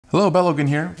Hello, Bellogan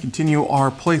here. Continue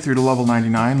our playthrough to level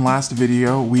 99. Last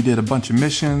video we did a bunch of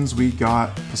missions. We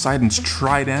got Poseidon's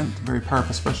Trident, very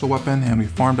powerful special weapon, and we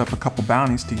farmed up a couple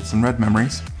bounties to get some red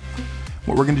memories.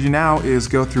 What we're going to do now is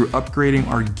go through upgrading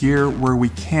our gear where we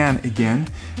can again,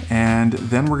 and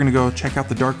then we're going to go check out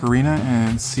the Dark Arena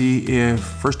and see if,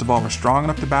 first of all, we're strong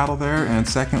enough to battle there, and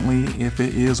secondly, if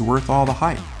it is worth all the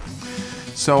hype.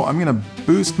 So I'm going to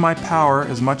boost my power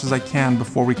as much as I can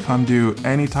before we come to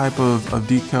any type of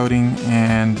decoding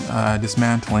and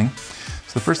dismantling.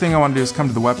 So the first thing I want to do is come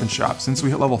to the weapon shop. Since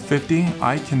we hit level 50,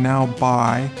 I can now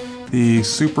buy the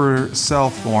Super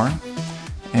Cell Thorn.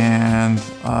 And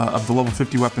of the level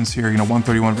 50 weapons here,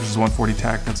 131 versus 140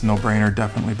 tech, that's a no-brainer,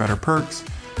 definitely better perks.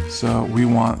 So we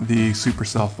want the Super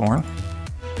Cell Thorn.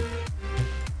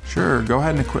 Sure, go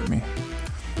ahead and equip me.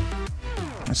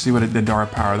 Let's see what it did to our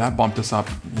power. That bumped us up,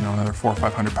 another 400 or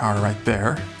 500 power right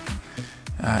there.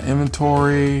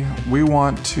 Inventory, we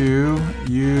want to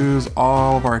use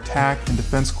all of our attack and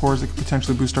defense cores that could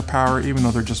potentially boost our power, even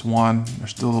though they're just one. There's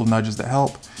still little nudges that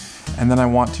help. And then I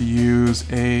want to use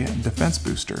a defense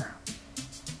booster.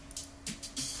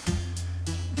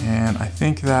 And I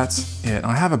think that's it.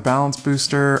 I have a balance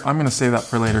booster. I'm gonna save that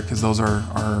for later because those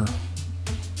are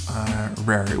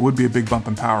rare. It would be a big bump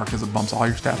in power because it bumps all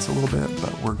your stats a little bit,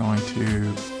 but we're going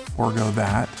to forego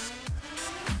that.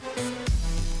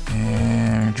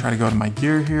 And try to go to my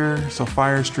gear here. So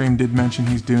Firestream did mention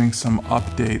he's doing some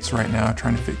updates right now,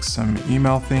 trying to fix some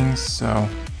email things, so.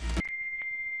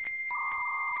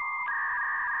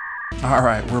 All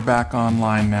right, we're back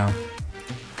online now.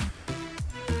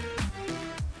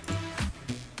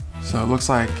 So it looks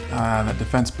like that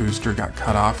defense booster got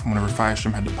cut off whenever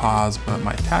Firestream had to pause, but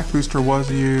my attack booster was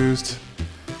used.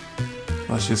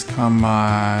 Let's just come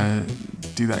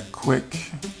do that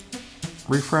quick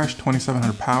refresh,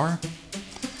 2700 power.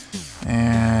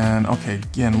 And okay,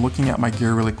 again, looking at my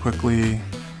gear really quickly,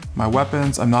 my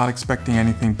weapons, I'm not expecting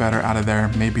anything better out of there,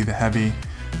 maybe the heavy.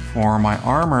 For my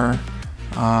armor,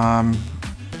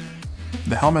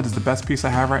 the helmet is the best piece I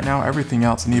have right now. Everything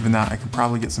else, and even that, I can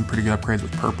probably get some pretty good upgrades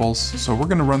with purples. So we're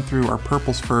gonna run through our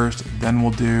purples first, then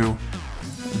we'll do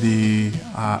the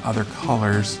other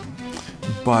colors.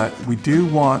 But we do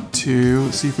want to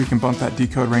see if we can bump that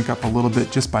decode rank up a little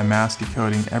bit just by mass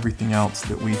decoding everything else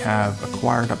that we have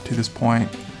acquired up to this point.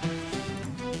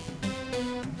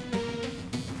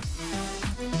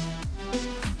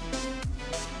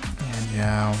 And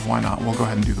yeah, why not? We'll go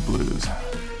ahead and do the blues.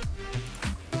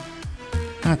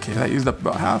 Okay, that used up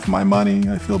about half my money.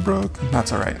 I feel broke.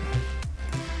 That's all right.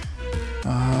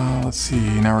 Let's see.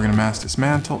 Now we're gonna mass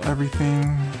dismantle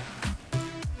everything.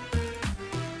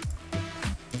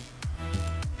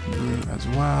 Blue as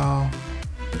well.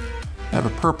 I have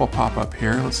a purple pop up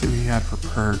here. Let's see what he had for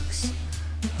perks.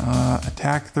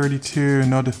 Attack 32,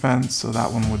 no defense, so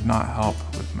that one would not help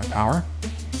with my power.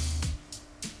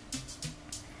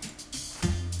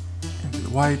 Into the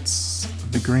whites,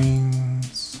 the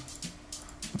greens.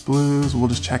 Blues, we'll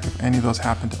just check if any of those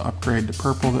happen to upgrade to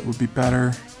purple. That would be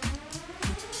better.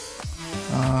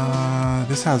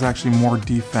 This has actually more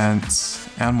defense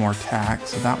and more attack,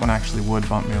 so that one actually would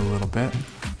bump me a little bit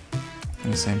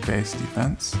in the same base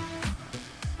defense.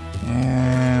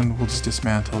 And we'll just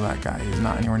dismantle that guy. He's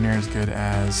not anywhere near as good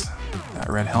as that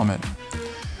red helmet.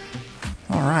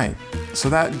 All right, so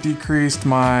that decreased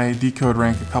my decode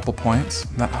rank a couple points.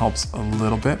 That helps a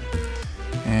little bit.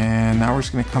 And now we're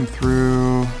just gonna come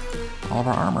through all of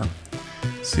our armor.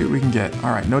 See what we can get.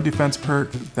 All right, no defense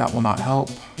perk, that will not help.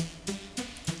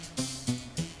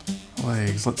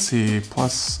 Legs, let's see,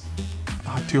 plus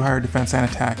 2 higher defense and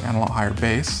attack and a lot higher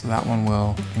base. So that one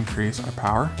will increase our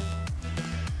power.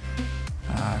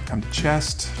 Come to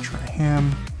chest, try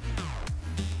him.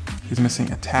 He's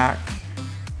missing attack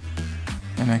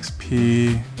and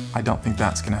XP. I don't think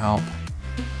that's gonna help.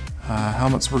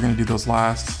 Helmets, we're gonna do those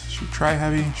last. Should we try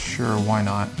heavy? Sure, why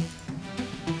not?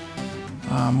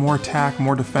 More attack,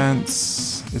 more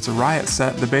defense. It's a riot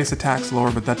set. The base attack's lower,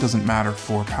 but that doesn't matter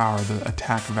for power, the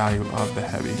attack value of the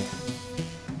heavy.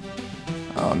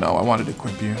 Oh no, I wanted to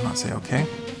equip you, not say okay.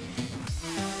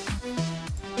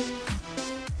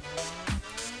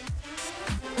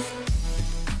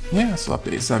 Yeah, so up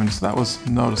to 870, so that was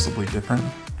noticeably different.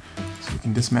 So we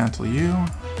can dismantle you.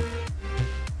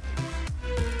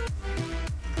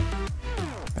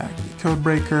 Back to the code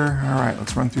breaker. All right,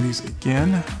 let's run through these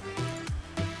again.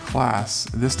 Class,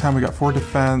 this time we got 4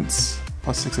 defense,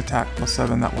 plus 6 attack, plus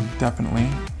 7. That will definitely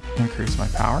increase my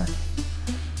power.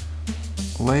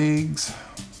 Legs,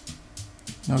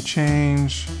 no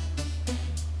change.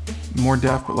 More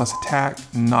def, but less attack,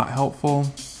 not helpful.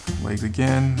 Legs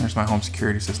again, there's my home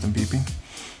security system beeping.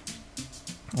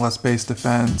 Less base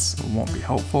defense won't be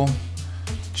helpful.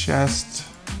 Chest.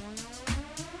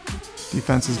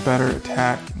 Defense is better.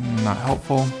 Attack, not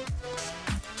helpful.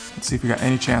 Let's see if we got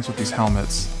any chance with these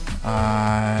helmets.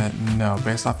 No,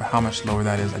 based off of how much lower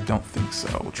that is, I don't think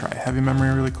so. We'll try heavy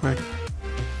memory really quick.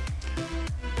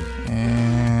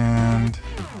 And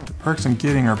the perks I'm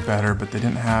getting are better, but they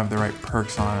didn't have the right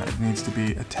perks on it. It needs to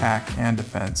be attack and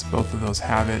defense. Both of those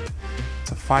have it.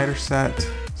 It's a fighter set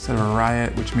instead of a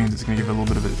riot, which means it's going to give it a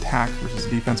little bit of an attack versus a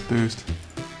defense boost.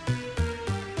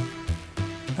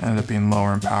 It ended up being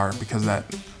lower in power because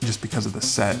of the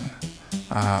set.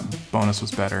 Bonus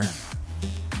was better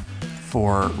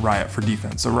for riot for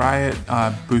defense. So riot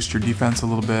boosts your defense a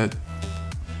little bit.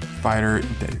 Fighter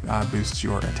boosts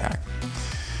your attack.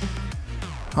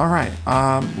 All right,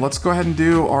 let's go ahead and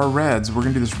do our reds. We're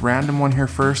gonna do this random one here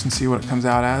first and see what it comes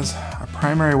out as. A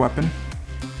primary weapon,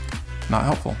 not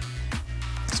helpful.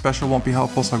 Special won't be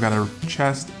helpful, so I've got a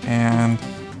chest and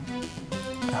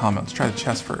a helmet. Let's try the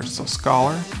chest first. So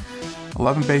Scholar,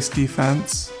 11 base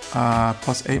defense,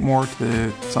 plus 8 more to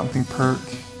the something perk,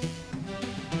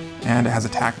 and it has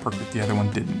attack perk that the other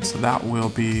one didn't. So that will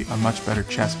be a much better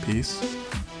chest piece.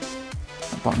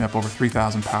 That bumped me up over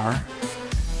 3,000 power.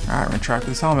 All right, we're gonna try for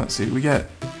this helmet, see what we get.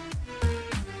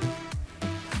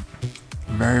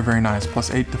 Very, very nice. Plus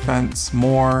 8 defense,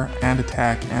 more, and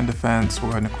attack and defense.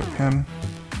 We'll go ahead and equip him.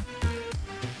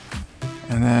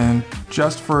 And then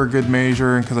just for a good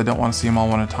measure, and because I don't want to see them all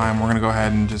one at a time, we're gonna go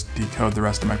ahead and just decode the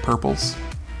rest of my purples.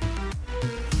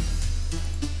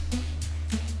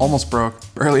 Almost broke,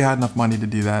 barely had enough money to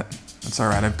do that. That's all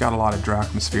right, I've got a lot of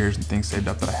drachma spheres and things saved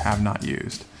up that I have not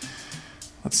used.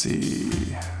 Let's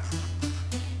see.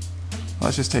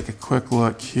 Let's just take a quick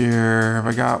look here. Have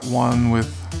I got one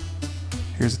with,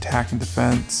 here's attack and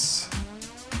defense,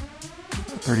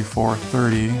 34,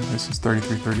 30. This is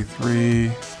 33,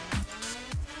 33.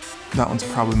 That one's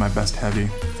probably my best heavy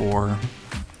for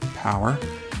power.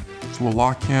 So we'll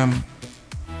lock him.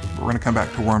 We're gonna come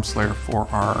back to Wormslayer for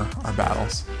our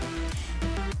battles.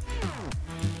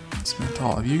 Let's meet to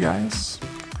all of you guys.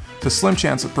 It's a slim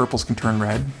chance that purples can turn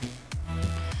red.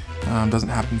 Doesn't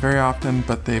happen very often,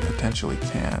 but they potentially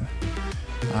can.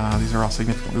 These are all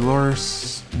significantly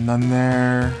worse. None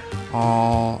there.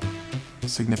 All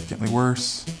significantly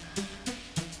worse.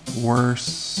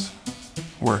 Worse.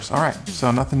 Worse. All right, so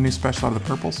nothing new special out of the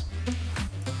purples.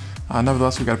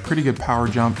 Nevertheless, we got a pretty good power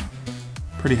jump.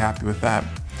 Pretty happy with that.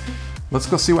 Let's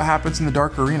go see what happens in the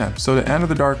Dark Arena. So to enter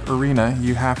the Dark Arena,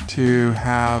 you have to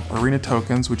have arena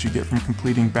tokens, which you get from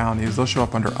completing bounties. They'll show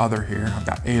up under Other here. I've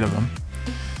got 8 of them.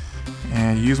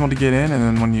 And you use one to get in, and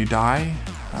then when you die,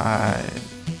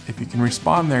 if you can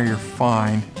respawn there, you're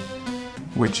fine,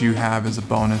 which you have as a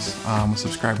bonus with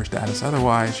subscriber status.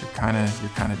 Otherwise, you're kind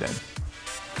of dead.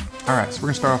 All right, so we're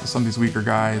gonna start off with some of these weaker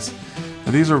guys.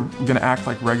 Now these are gonna act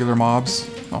like regular mobs.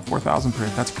 Oh, 4,000 per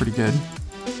hit, that's pretty good.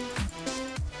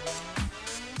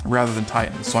 Rather than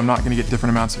Titans, so I'm not gonna get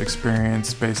different amounts of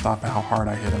experience based off of how hard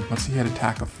I hit him. Let's see, he had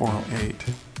attack of 408.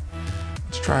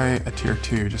 Let's try a tier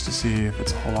 2 just to see if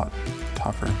it's a whole lot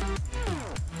tougher.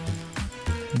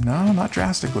 No, not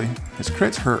drastically. His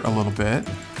crits hurt a little bit.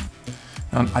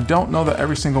 I don't know that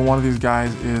every single one of these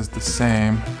guys is the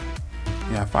same.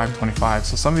 Yeah, 525.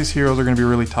 So some of these heroes are going to be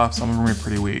really tough, some of them are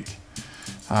pretty weak.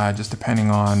 Just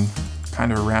depending on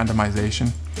kind of a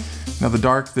randomization. Now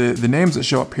the names that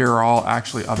show up here are all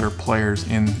actually other players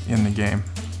in the game.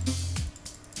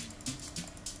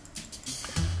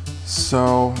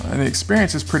 So, and the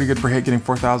experience is pretty good per hit, getting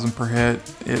 4,000 per hit.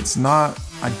 It's not,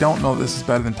 I don't know if this is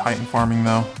better than Titan farming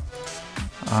though.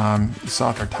 You saw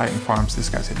with our Titan farms, this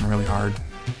guy's hitting really hard.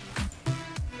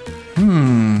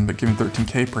 But giving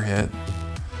 13k per hit.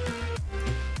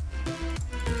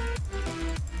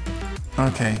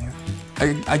 Okay,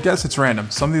 I guess it's random.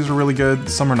 Some of these are really good,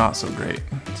 some are not so great.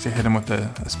 So you hit him with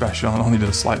a special and only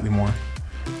did slightly more.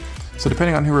 So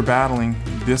depending on who we're battling,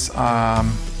 this,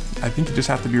 I think you just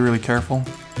have to be really careful.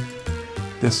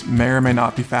 This may or may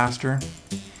not be faster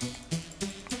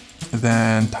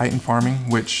than Titan farming,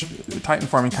 which Titan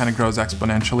farming kind of grows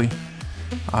exponentially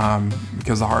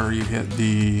because the harder you hit,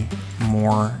 the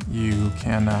more you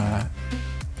can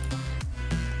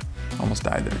almost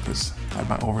died there because I had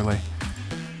my overlay.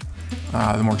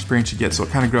 The more experience you get, so it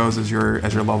kind of grows as your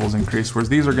levels increase. Whereas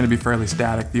these are going to be fairly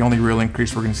static. The only real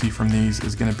increase we're going to see from these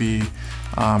is going to be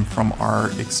from our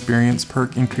experience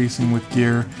perk increasing with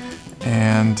gear,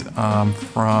 and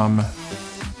from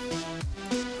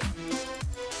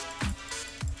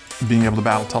being able to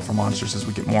battle tougher monsters as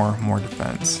we get more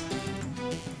defense.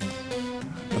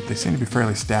 But they seem to be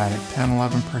fairly static. 10,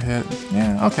 11 per hit.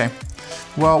 Yeah, okay.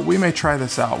 Well, we may try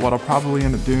this out. What I'll probably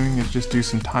end up doing is just do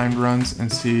some timed runs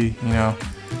and see, you know,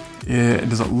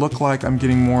 does it look like I'm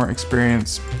getting more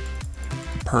experience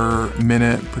per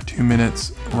minute, per 2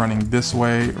 minutes running this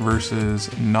way versus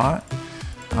not,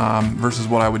 versus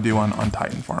what I would do on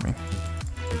Titan farming.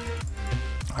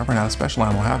 I've run out of special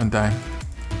ammo, haven't I?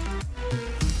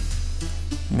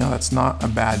 You know, that's not a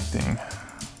bad thing.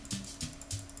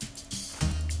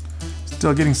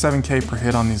 Still getting 7K per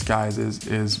hit on these guys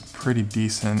is pretty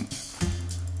decent.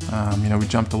 You know, we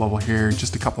jumped a level here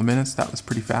just a couple minutes. That was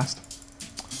pretty fast.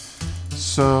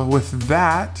 So with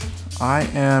that, I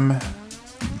am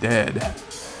dead.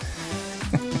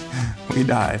 We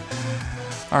died.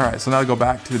 All right, so now to go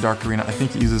back to the Dark Arena. I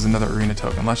think it uses another arena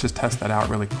token. Let's just test that out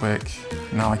really quick.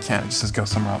 No, I can't, it just says go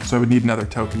somewhere else. So I would need another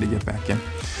token to get back in.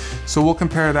 So we'll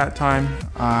compare that time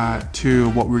to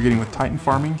what we were getting with Titan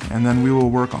farming, and then we will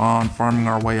work on farming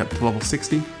our way up to level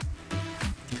 60.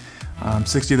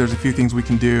 60, there's a few things we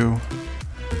can do.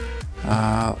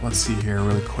 Let's see here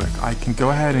really quick. I can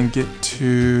go ahead and get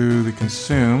to the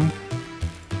consumed.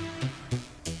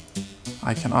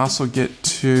 I can also get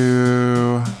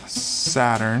to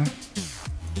Saturn.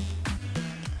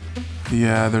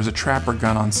 There's a trapper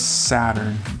gun on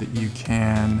Saturn that you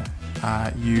can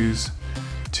use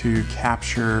to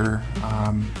capture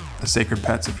the sacred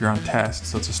pets if you're on test.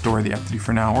 So it's a story that you have to do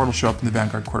for now, or it'll show up in the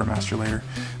Vanguard Quartermaster later.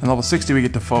 And level 60 we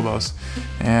get to Phobos,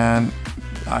 and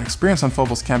experience on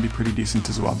Phobos can be pretty decent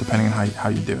as well, depending on how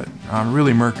you do it.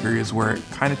 Really Mercury is where it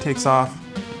kind of takes off,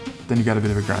 then you got a bit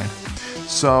of a grind.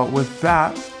 So with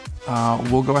that,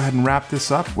 we'll go ahead and wrap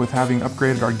this up with having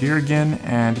upgraded our gear again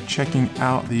and checking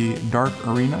out the Dark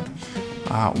Arena.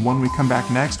 When we come back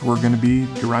next, we're going to be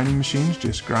grinding machines,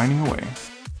 just grinding away.